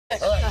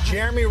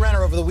Jeremy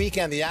Renner over the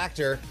weekend, the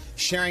actor,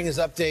 sharing his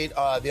update,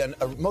 the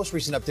most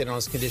recent update on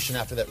his condition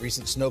after that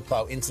recent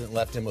snowplow incident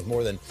left him with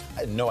more than, I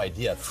had no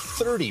idea,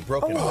 30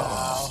 broken bones.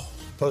 Wow.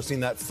 Posting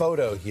that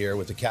photo here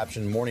with the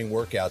caption, morning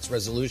workouts,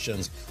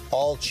 resolutions,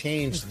 all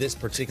changed this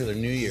particular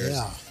New Year's.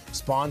 Yeah.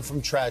 Spawned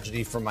from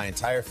tragedy for my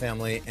entire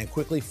family and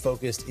quickly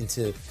focused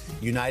into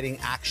uniting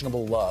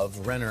actionable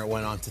love. Renner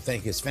went on to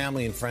thank his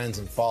family and friends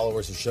and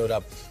followers who showed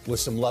up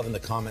with some love in the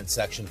comment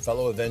section.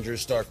 Fellow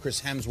Avengers star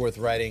Chris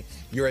Hemsworth writing,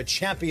 "You're a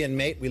champion,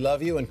 mate. We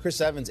love you." And Chris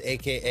Evans,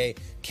 a.k.a.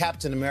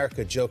 Captain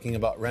America, joking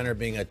about Renner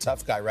being a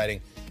tough guy, writing,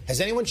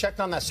 "Has anyone checked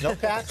on that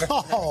snowpack?"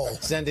 Oh.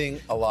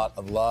 Sending a lot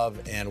of love,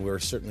 and we're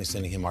certainly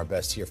sending him our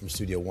best here from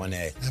Studio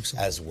 1A.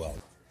 Absolutely. As well.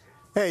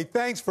 Hey,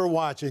 thanks for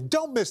watching.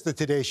 Don't miss the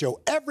Today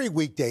Show every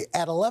weekday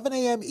at 11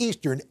 a.m.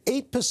 Eastern,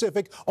 8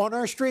 Pacific on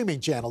our streaming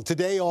channel,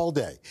 Today All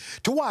Day.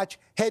 To watch,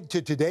 head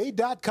to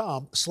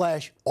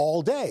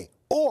today.com/allday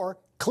or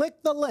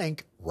click the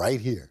link right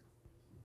here.